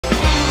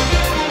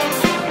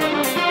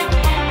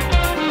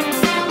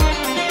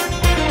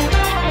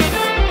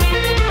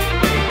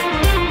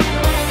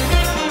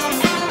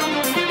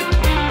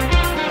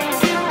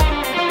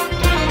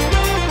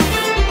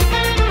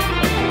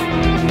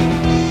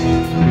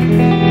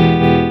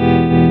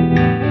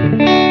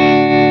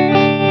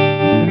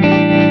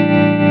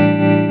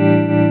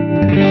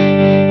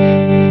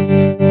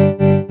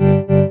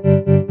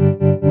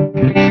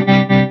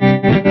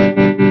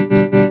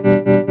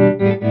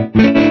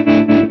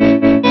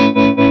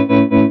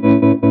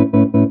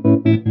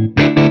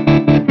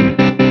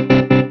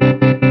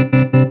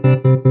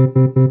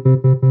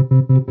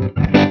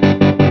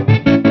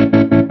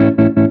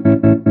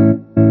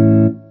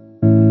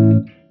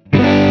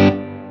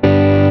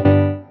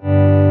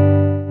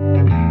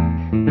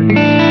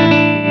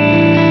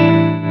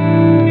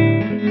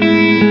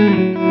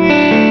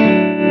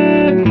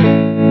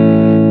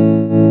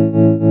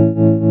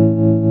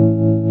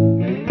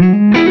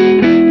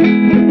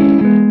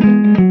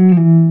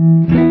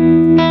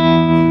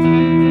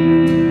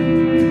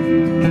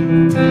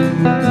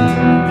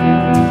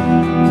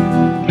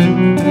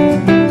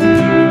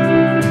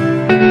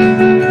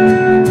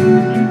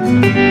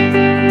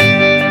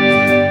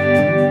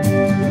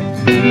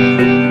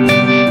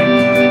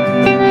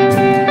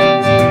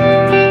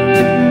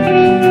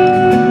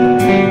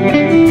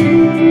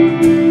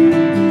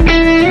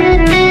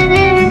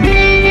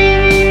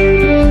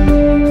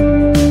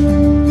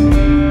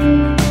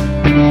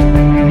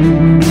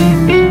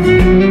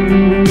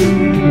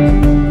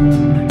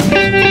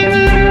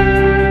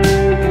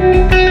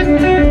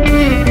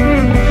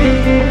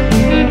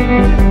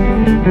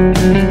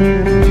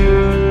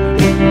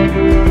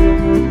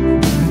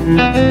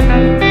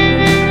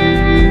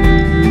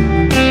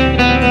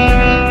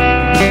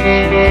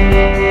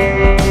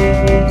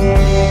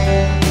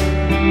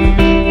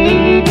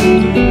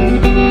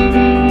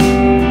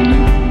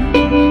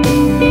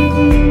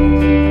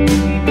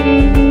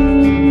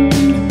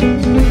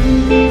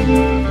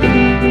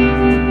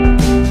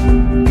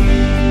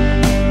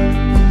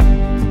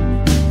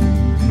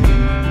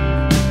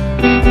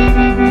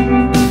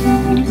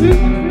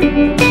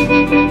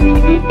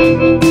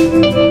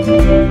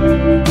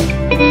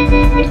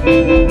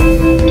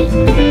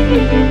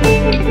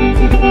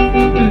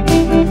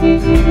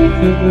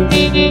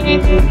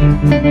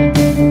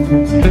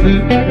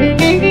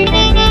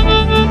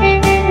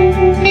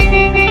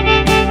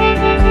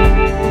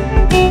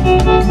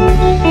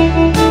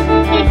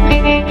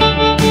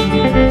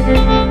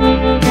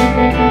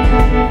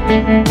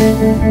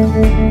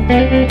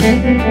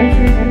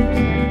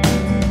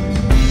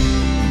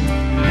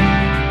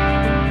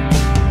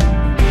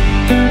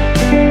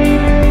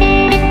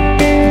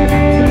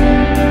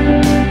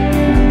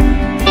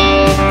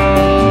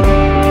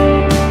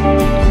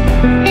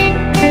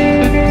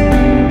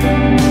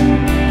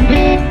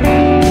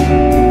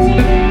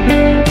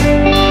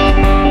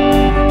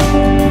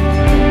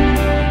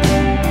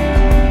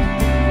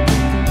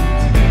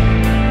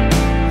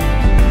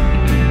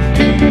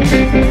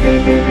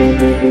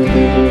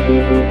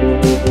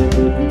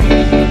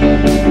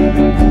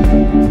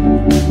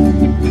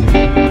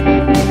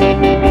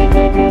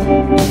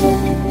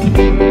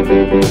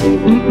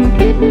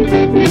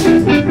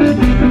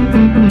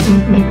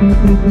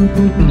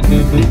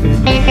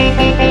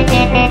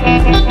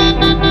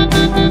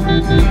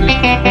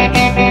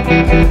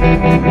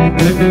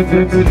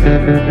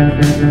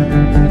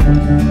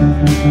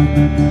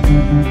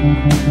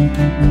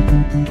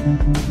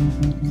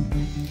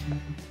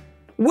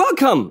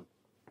Welcome,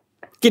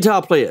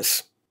 guitar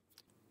players.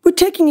 We're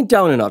taking it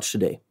down a notch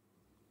today.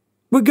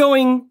 We're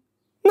going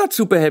not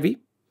super heavy.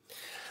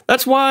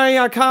 That's why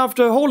I carved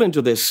a hole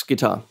into this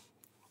guitar.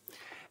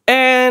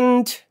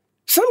 And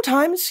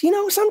sometimes,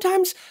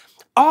 sometimes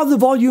the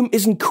volume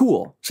isn't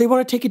cool, so you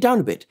want to take it down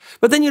a bit.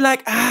 But then you're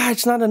like,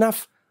 it's not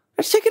enough.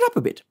 Let's take it up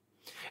a bit.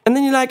 And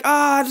then you're like,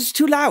 it's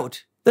too loud.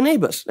 The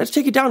neighbors, let's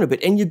take it down a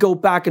bit. And you go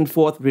back and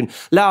forth between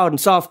loud and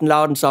soft and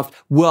loud and soft.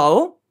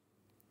 Well,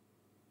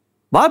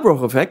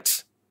 Vahlbruch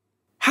Effects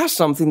has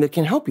something that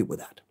can help you with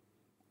that.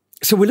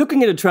 So we're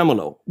looking at a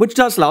tremolo, which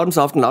does loud and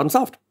soft and loud and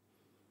soft.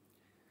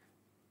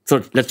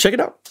 So let's check it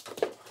out.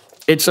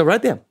 It's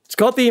right there. It's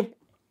called the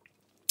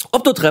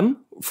Opto-Trem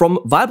from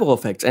Vahlbruch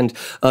Effects. And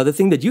the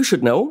thing that you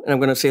should know, and I'm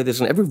going to say this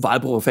in every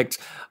Vahlbruch Effects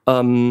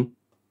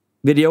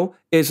video,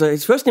 is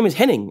his first name is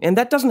Henning, and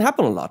that doesn't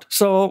happen a lot.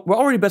 So we're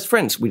already best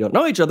friends. We don't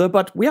know each other,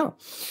 but we are.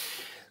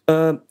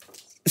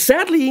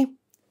 Sadly,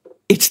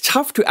 it's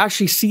tough to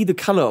actually see the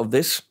color of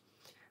this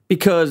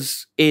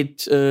because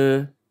it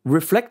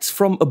reflects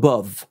from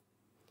above.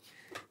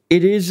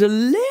 It is a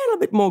little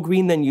bit more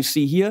green than you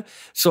see here.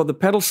 So the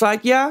pedal side,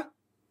 yeah,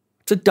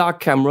 it's a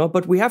dark camera,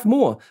 but we have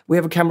more. We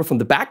have a camera from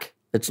the back.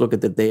 Let's look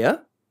at it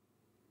there.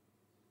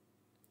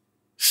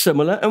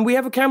 Similar. And we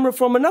have a camera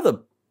from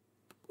another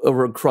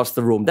over across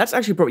the room. That's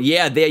actually probably,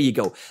 yeah, there you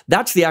go.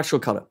 That's the actual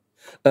color.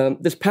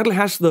 This pedal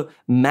has the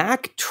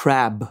Mac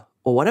Trab,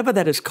 or whatever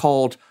that is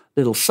called,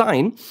 little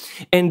sign.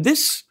 And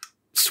this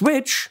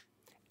switch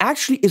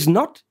actually is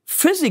not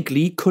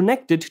physically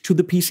connected to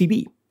the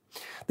PCB.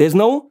 There's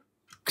no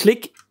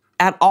click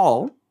at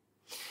all.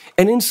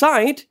 And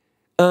inside,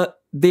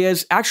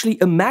 there's actually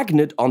a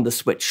magnet on the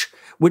switch,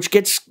 which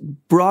gets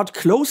brought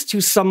close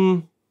to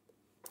some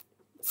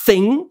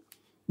thing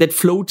that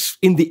floats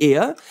in the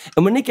air.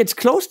 And when it gets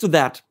close to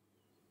that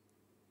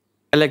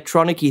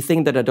electronic-y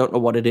thing that I don't know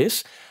what it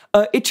is,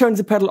 it turns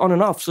the pedal on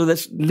and off. So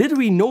there's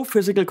literally no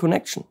physical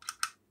connection,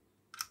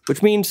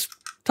 which means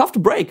tough to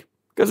break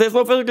because there's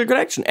no physical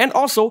connection. And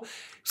also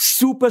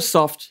super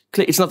soft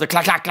click. It's not the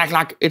clack, clack, clack,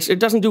 clack. It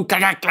doesn't do clack,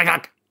 clack, clack,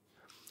 clack.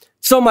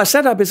 So my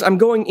setup is I'm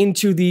going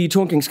into the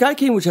Tone King Sky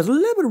King, which has a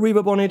little bit of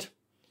reverb on it,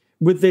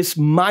 with this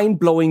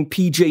mind-blowing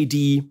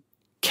PJD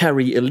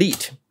Carry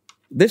Elite.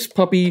 This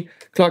puppy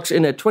clocks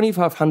in at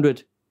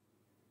 2,500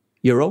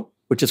 euro,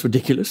 which is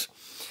ridiculous.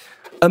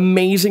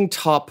 Amazing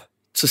top.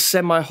 It's a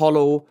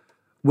semi-hollow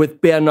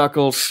with bare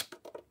knuckles,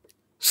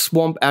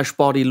 swamp ash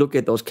body. Look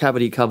at those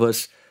cavity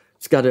covers.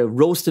 It's got a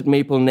roasted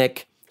maple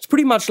neck. It's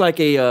pretty much like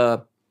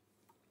a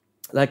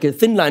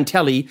thin line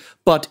telly,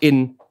 but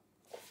in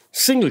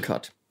single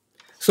cut.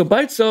 So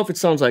by itself, it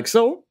sounds like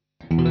so.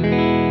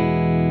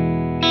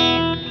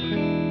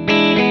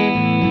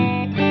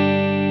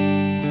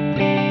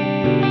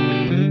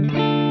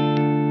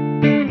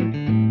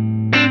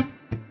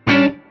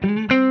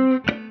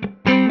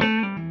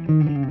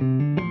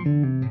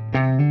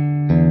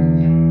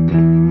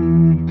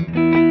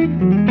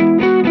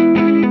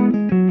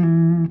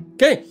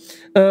 Okay,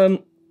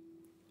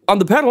 on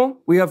the pedal,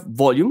 we have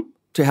volume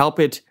to help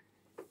it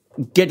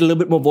get a little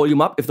bit more volume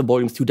up if the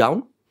volume's too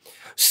down.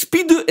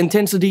 Speed,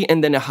 intensity,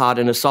 and then a hard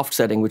and a soft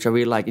setting, which I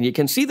really like. And you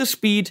can see the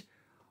speed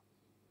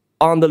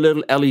on the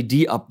little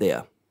LED up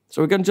there.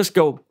 So we're going to just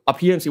go up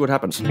here and see what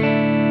happens.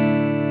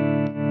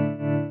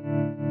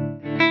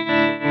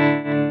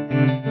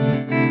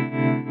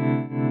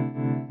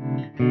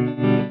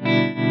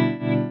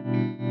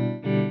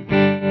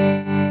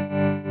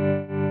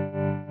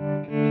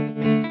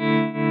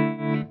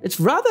 It's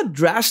rather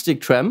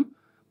drastic trem,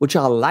 which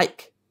I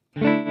like.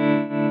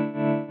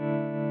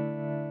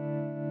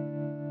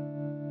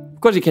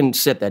 Of course, you can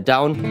set that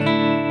down.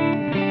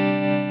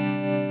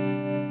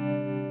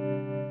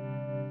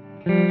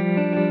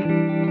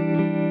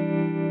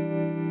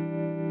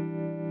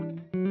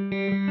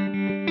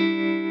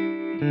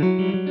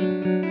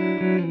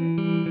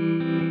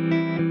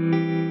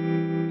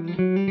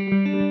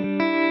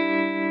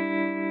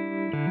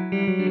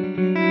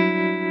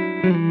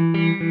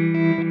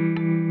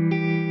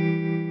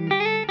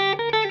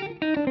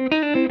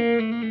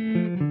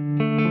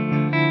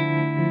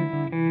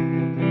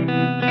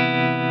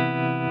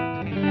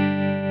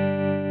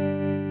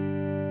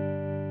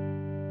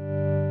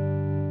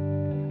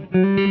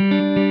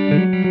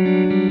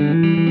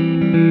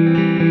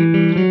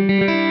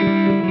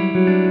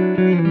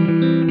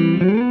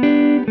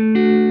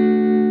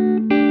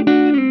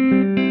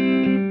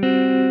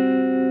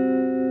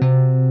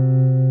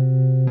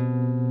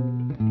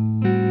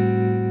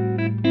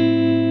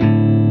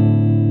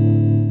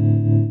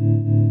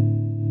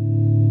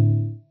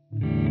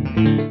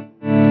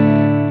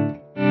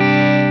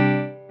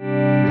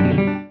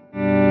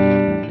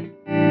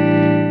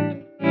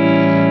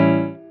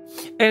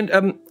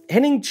 And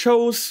Henning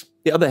chose,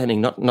 the other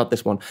Henning, not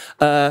this one,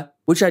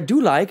 which I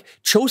do like,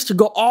 chose to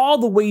go all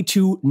the way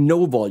to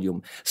no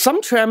volume.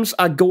 Some trams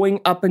are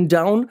going up and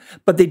down,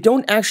 but they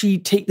don't actually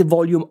take the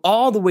volume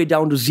all the way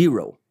down to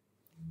 0.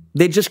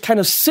 They just kind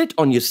of sit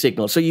on your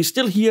signal. So you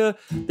still hear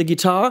the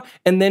guitar,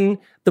 and then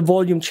the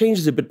volume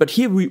changes a bit. But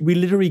here we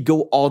literally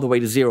go all the way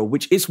to 0,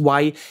 which is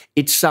why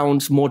it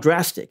sounds more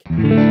drastic.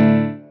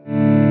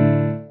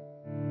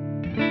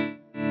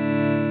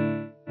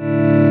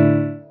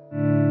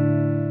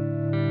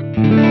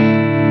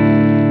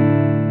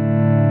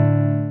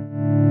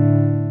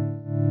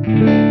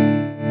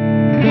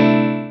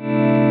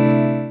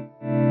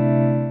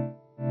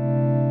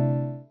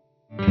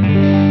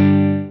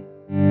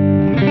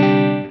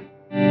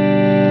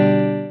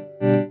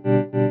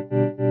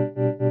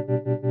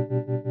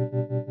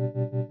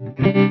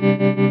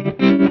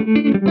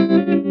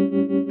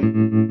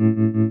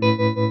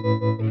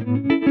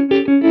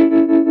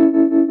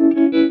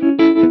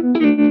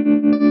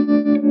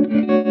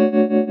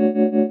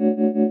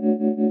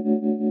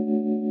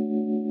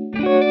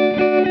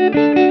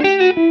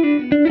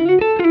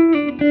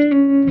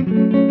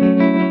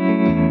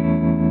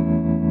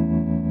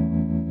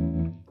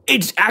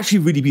 It's actually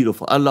really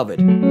beautiful. I love it.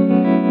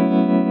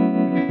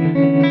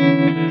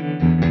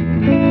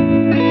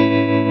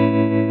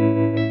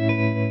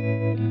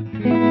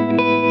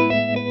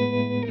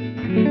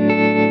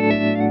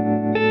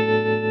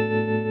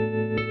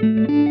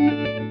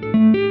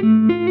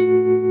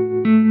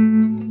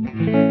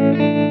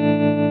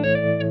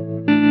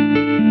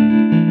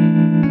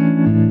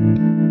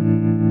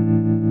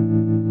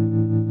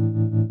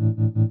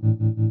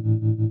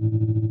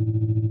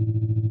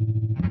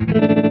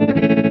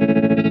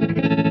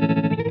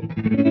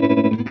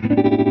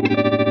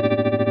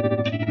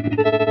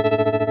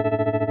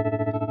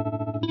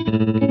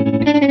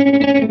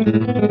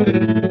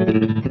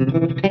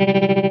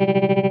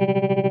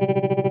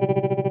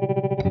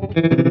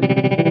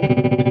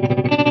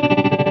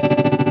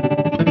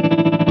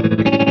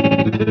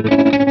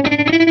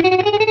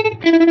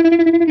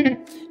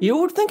 You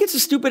would think it's a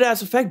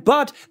stupid-ass effect,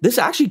 but this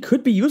actually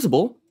could be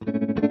usable.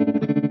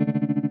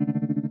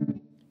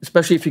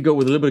 Especially if you go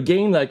with a little bit of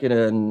gain, like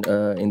in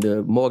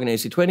the Morgan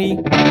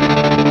AC20.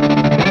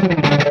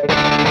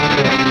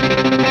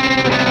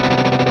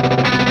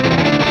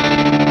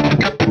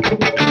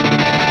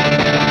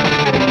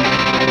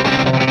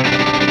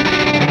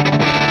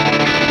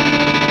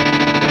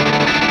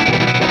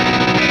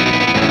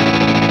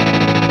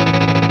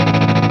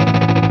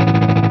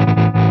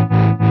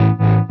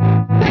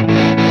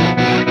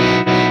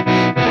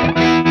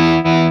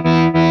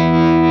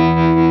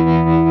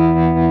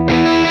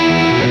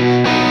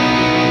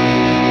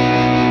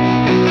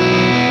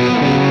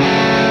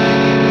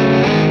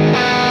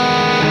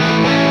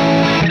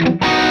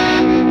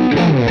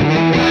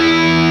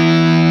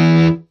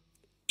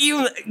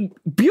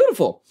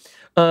 Beautiful.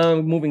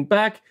 Moving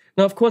back.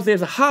 Now, of course,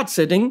 there's a hard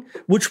setting,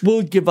 which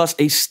will give us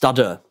a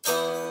stutter.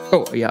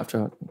 Oh, you have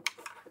to.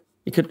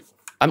 You could.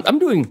 I'm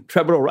doing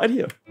tremolo right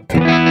here.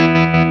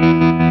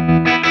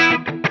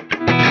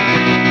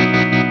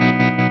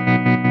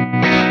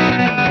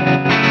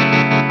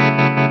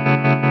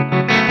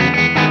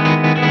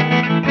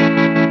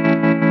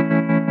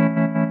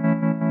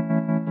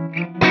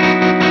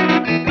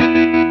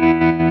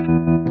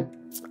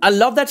 I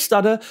love that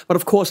stutter, but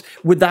of course,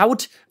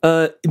 without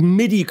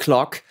MIDI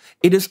clock,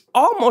 it is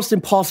almost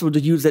impossible to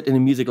use that in a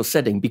musical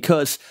setting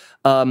because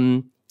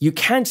you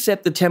can't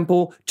set the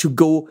tempo to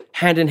go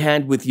hand in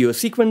hand with your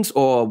sequence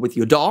or with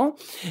your DAW.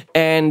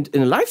 And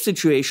in a live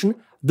situation,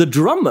 the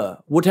drummer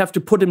would have to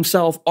put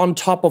himself on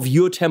top of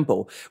your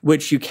tempo,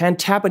 which you can't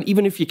tap. And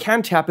even if you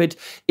can tap it,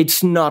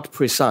 it's not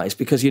precise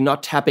because you're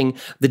not tapping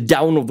the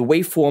down of the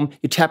waveform,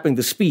 you're tapping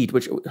the speed,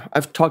 which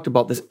I've talked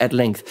about this at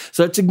length.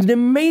 So it's an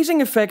amazing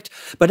effect,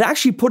 but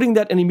actually putting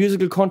that in a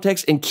musical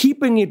context and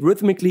keeping it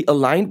rhythmically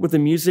aligned with the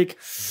music,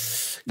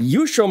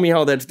 you show me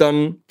how that's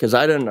done, because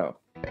I don't know.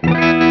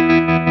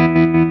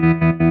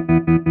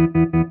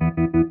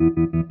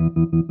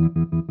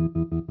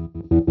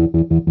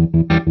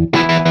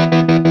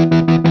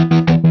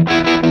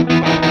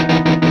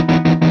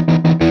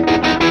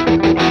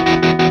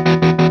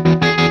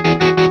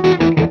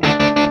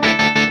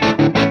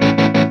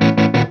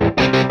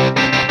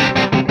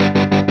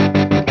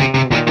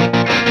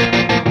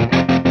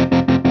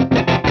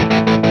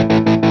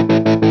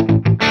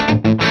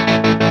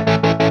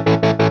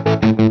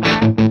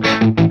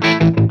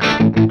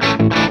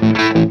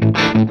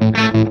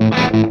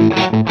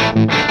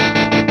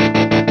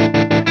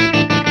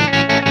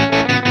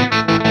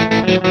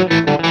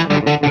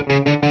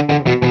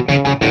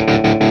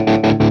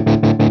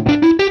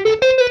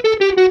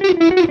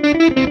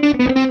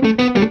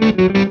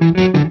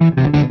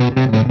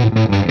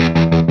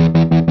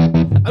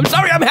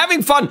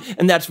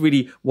 And that's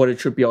really what it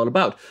should be all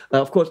about.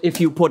 Of course, if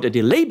you put a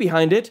delay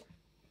behind it,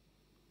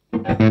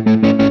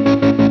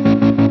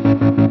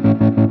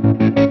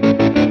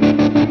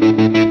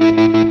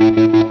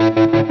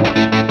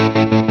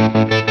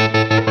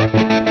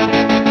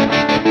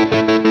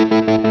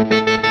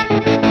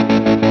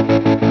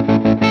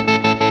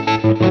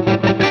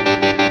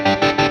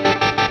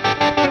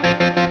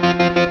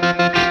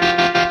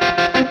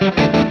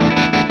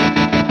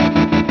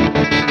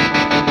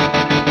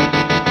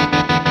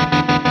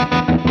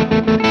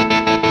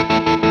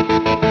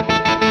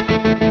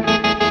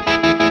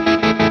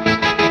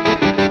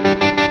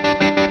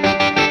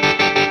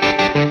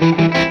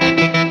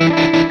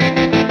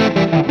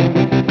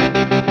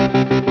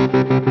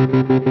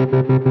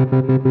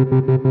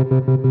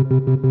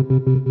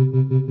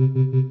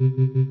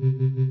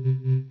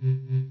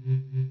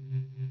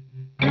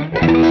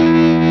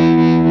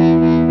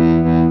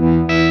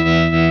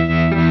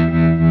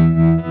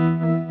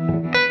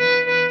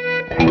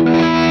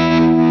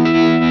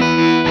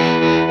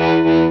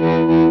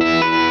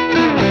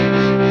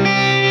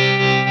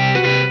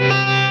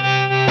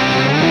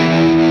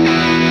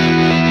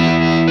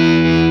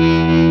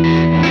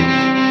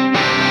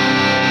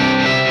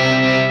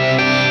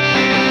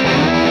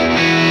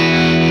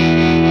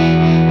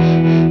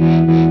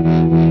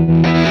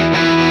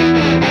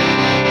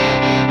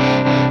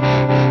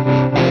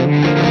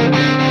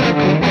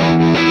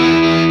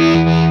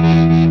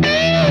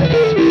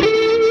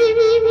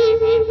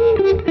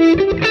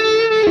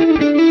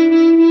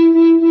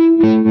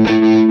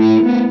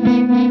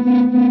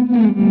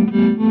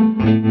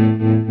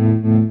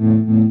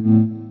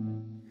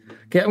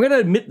 Okay, I'm gonna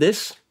admit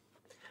this.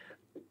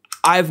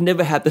 I've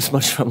never had this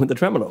much fun with the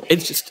tremolo.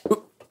 It's just...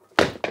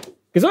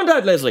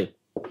 Gesundheit, Leslie!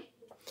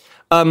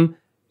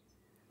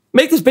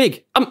 Make this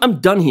big. I'm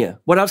done here.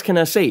 What else can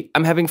I say?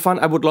 I'm having fun.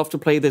 I would love to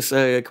play this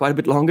quite a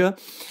bit longer.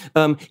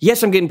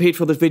 Yes, I'm getting paid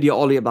for this video,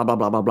 all blah, blah,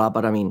 blah, blah, blah,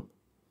 but I mean,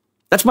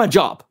 that's my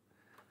job.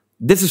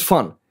 This is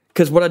fun.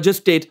 Because what I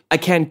just did, I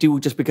can't do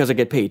just because I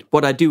get paid.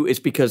 What I do is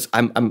because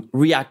I'm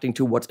reacting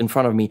to what's in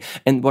front of me,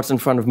 and what's in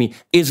front of me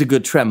is a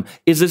good trem.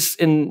 Is this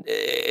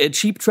a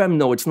cheap trem?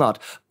 No, it's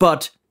not.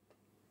 But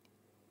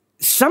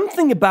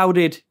something about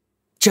it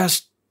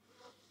just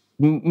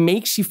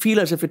makes you feel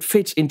as if it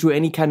fits into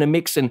any kind of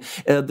mix, and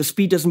the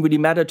speed doesn't really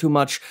matter too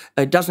much.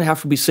 It doesn't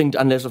have to be synced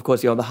unless, of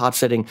course, you're on the hard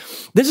setting.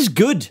 This is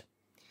good.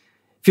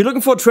 If you're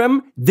looking for a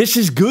trem, this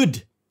is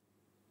good.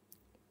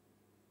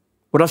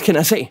 What else can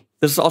I say?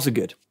 This is also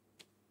good.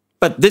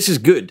 But this is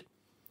good.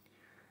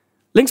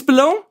 Links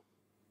below,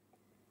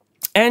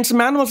 and some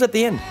manuals at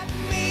the end.